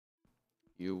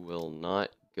You will not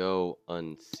go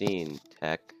unseen,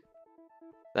 Tech.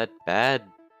 That bad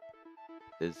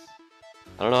is...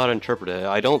 I don't know how to interpret it.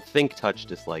 I don't think Touch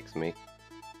dislikes me.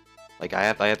 Like, I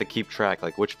have to keep track,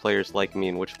 like, which players like me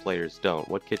and which players don't.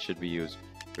 What kit should be used?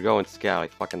 We're going Scout. I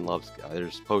fucking love Scout.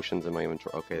 There's potions in my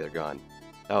inventory. Okay, they're gone.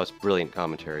 That was brilliant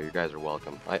commentary. You guys are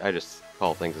welcome. I just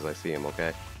call things as I see them,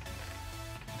 okay?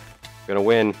 I'm gonna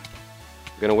win.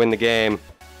 I'm gonna win the game.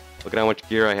 Look at how much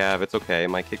gear I have. It's okay.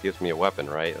 My kit gives me a weapon,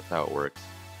 right? That's how it works.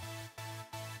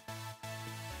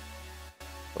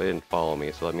 Well, he didn't follow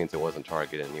me, so that means it wasn't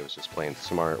targeted and he was just playing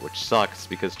smart, which sucks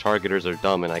because targeters are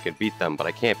dumb and I could beat them, but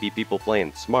I can't beat people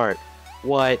playing smart.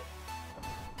 What?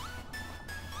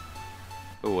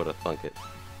 Who would have thunk it?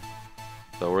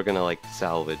 So we're gonna, like,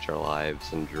 salvage our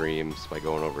lives and dreams by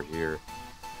going over here.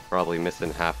 Probably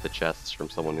missing half the chests from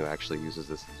someone who actually uses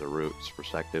this as a route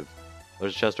perspective.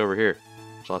 There's a chest over here.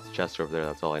 There's lots of chests over there,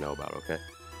 that's all I know about, okay?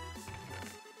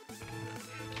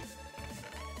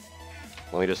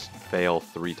 Let me just fail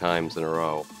 3 times in a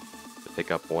row to pick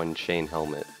up 1 chain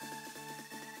helmet.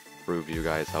 Prove to you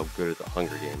guys how good at the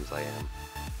Hunger Games I am.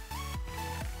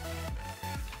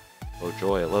 Oh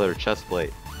joy, a leather chest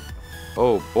plate.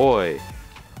 Oh boy!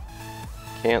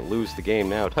 Can't lose the game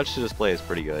now. Touch to display is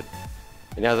pretty good.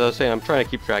 And as I was saying, I'm trying to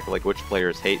keep track of like which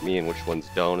players hate me and which ones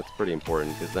don't. It's pretty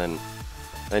important because then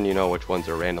you know which ones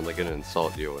are randomly going to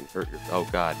insult you and hurt your... Oh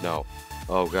god, no.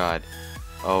 Oh god.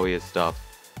 Oh, he is stuff.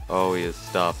 Oh, he is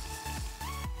stuff.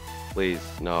 Please,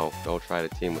 no. Don't try to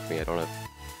team with me. I don't have...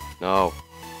 No.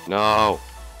 No!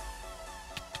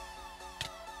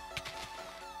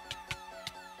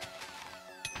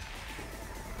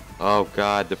 Oh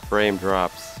god, the frame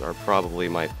drops are probably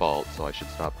my fault, so I should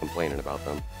stop complaining about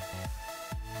them.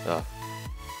 Ugh.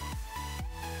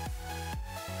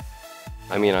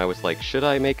 I mean, I was like, should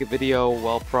I make a video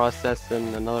while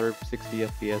processing another 60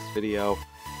 FPS video?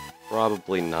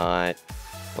 Probably not.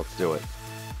 Let's do it.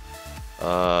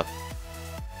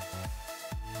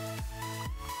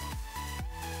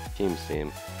 Team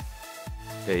Steam.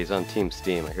 Okay, he's on Team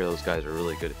Steam. I hear those guys are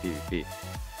really good at PvP.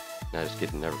 And I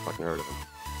just never fucking heard of them.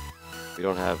 We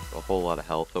don't have a whole lot of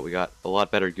health, but we got a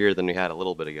lot better gear than we had a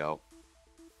little bit ago.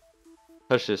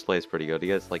 Touch display is pretty good. He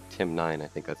has like Tim 9, I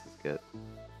think that's his kit.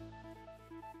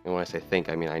 And when I say think,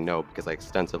 I mean I know because I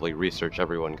extensively research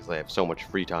everyone because I have so much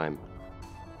free time.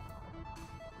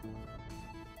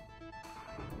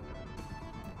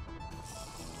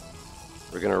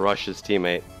 We're gonna rush his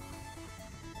teammate.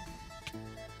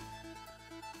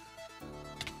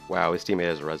 Wow, his teammate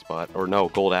has a res bot. Or no,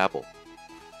 gold apple.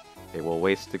 Okay, we'll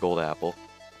waste the gold apple.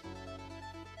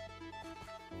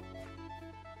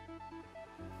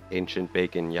 Ancient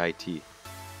Bacon Yai Tea.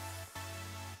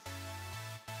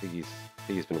 I think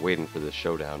he's been waiting for this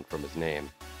showdown from his name.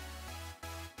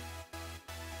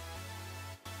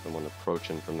 Someone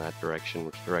approaching from that direction.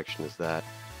 Which direction is that?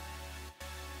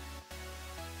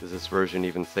 Does this version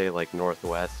even say like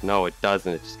northwest? No, it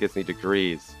doesn't. It just gives me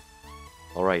degrees.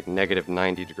 Alright, negative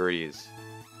 90 degrees.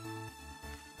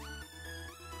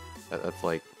 That's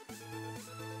like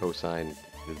cosine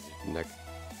is next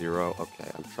 0. Okay,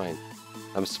 I'm trying.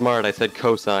 I'm smart. I said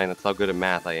cosine. That's how good at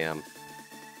math I am.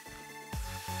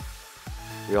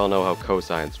 We all know how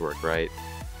cosines work, right?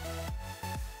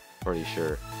 Pretty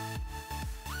sure.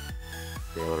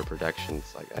 Scalar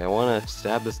projections. Like, I want to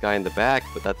stab this guy in the back,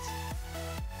 but that's...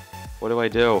 What do I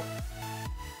do?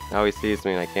 Now he sees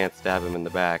me and I can't stab him in the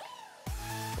back.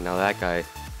 And now that guy's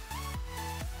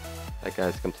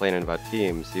complaining about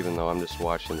teams, even though I'm just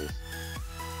watching these.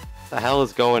 What the hell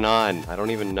is going on? I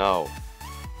don't even know.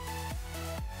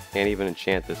 Can't even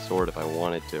enchant this sword if I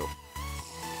wanted to.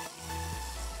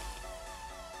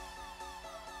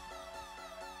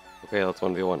 Okay, let's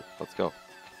 1v1. Let's go.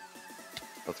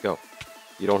 Let's go.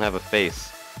 You don't have a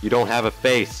face. You don't have a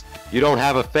face. You don't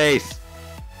have a face.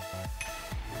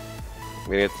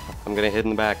 I'm gonna hit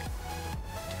in the back.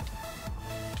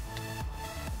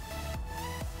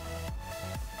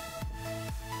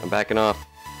 I'm backing off.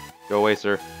 Go away,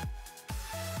 sir.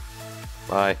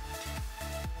 Bye.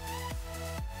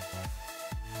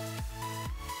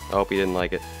 I hope he didn't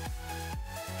like it.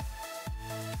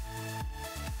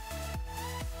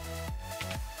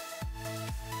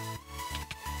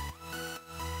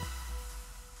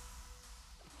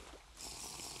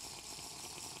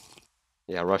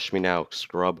 Yeah, rush me now,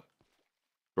 scrub.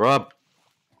 Scrub!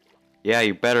 Yeah,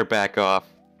 you better back off.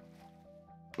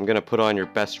 I'm gonna put on your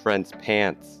best friend's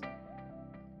pants.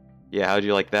 Yeah, how'd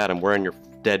you like that? I'm wearing your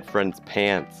dead friend's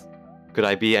pants. Could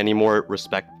I be any more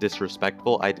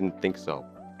disrespectful? I didn't think so.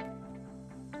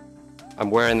 I'm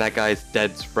wearing that guy's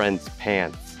dead friend's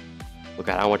pants. Look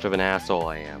at how much of an asshole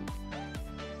I am.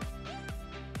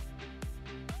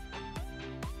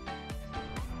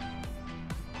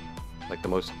 Like the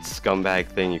most scumbag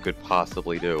thing you could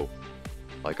possibly do.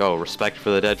 Like, oh, respect for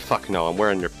the dead? Fuck no, I'm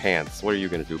wearing your pants. What are you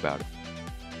gonna do about it?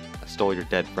 I stole your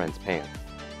dead friend's pants.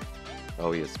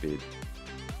 Oh, he has speed.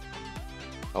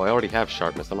 Oh, I already have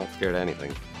sharpness. I'm not scared of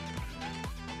anything.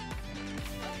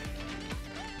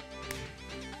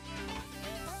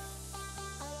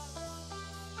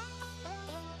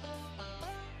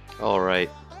 Alright.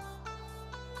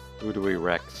 Who do we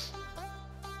Rex?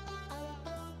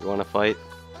 You wanna fight?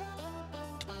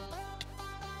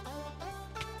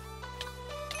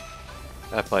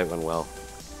 That fight went well.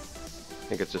 I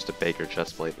think it's just a Baker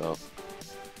chestplate though.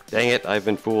 Dang it, I've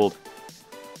been fooled.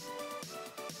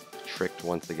 Tricked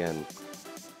once again.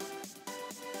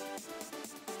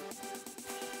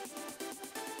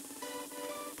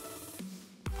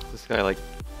 This guy like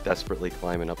desperately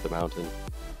climbing up the mountain.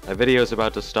 My video's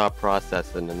about to stop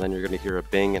processing and then you're gonna hear a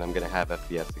bing and I'm gonna have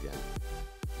FPS again.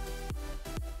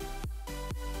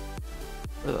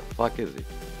 Where the fuck is he?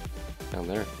 Down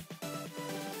there.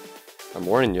 I'm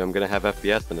warning you, I'm gonna have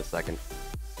FPS in a second.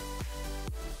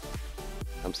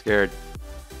 I'm scared.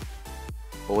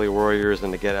 Holy Warriors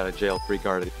and the get out of jail free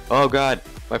card. Oh god,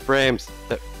 my frames!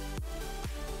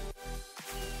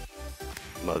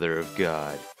 Mother of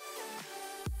God.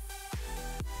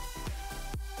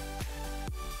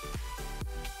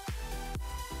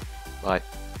 Bye.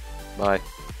 Bye.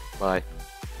 Bye.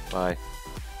 Bye.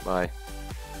 Bye.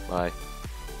 Bye.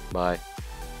 Bye.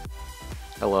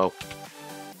 Hello.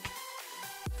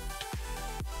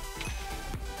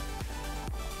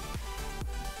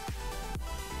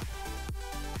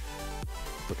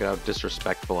 Look at how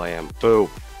disrespectful I am. Boo!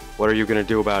 What are you gonna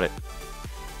do about it?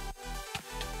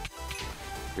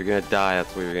 You're gonna die,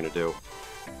 that's what you're gonna do.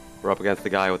 We're up against the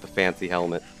guy with the fancy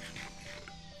helmet.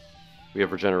 We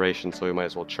have regeneration, so we might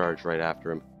as well charge right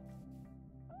after him.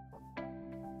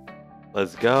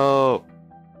 Let's go!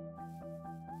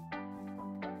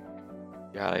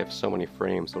 God, I have so many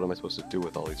frames. What am I supposed to do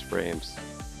with all these frames?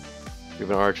 We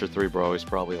have an Archer 3, bro. He's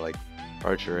probably like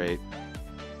Archer 8.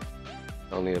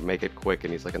 I'll need to make it quick,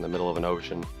 and he's like in the middle of an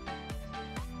ocean.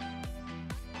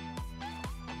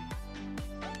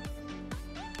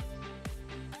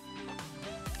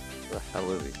 Where the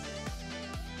hell is he?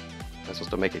 I'm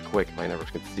supposed to make it quick if I never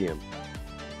can see him.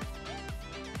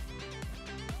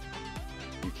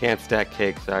 You can't stack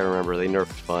cakes, I remember. They nerfed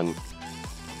fun.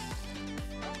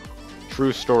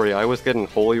 True story, I was getting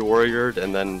Holy Warriored,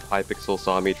 and then Hypixel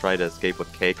saw me try to escape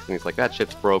with cakes, and he's like, that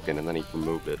shit's broken, and then he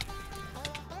removed it.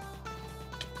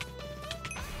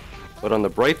 But on the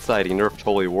bright side, he nerfed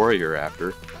Holy Warrior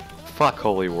after. Fuck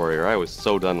Holy Warrior, I was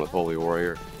so done with Holy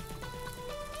Warrior.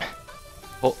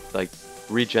 Like,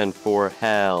 regen 4,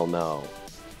 hell no.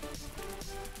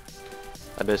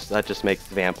 That just makes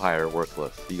Vampire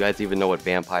worthless. Do you guys even know what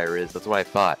Vampire is? That's what I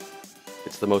thought.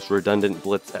 It's the most redundant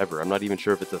Blitz ever. I'm not even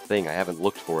sure if it's a thing, I haven't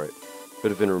looked for it. Could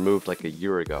have been removed like a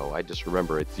year ago. I just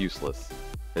remember it's useless.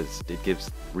 Because it gives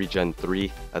regen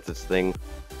 3, that's its thing.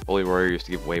 Holy Warrior used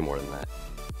to give way more than that.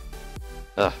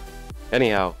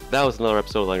 Anyhow, that was another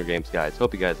episode of Hunger Games, guys.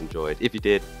 Hope you guys enjoyed. If you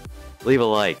did, leave a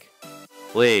like,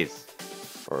 please.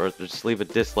 Or just leave a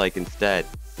dislike instead.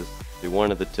 Just do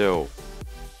one of the two.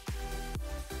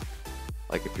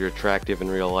 Like if you're attractive in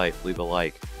real life, leave a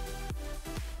like.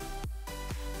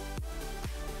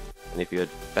 And if you had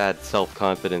bad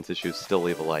self-confidence issues, still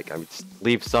leave a like. I mean, just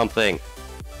leave something.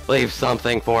 Leave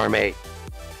something for me.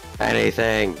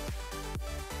 Anything.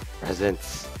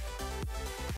 Presents.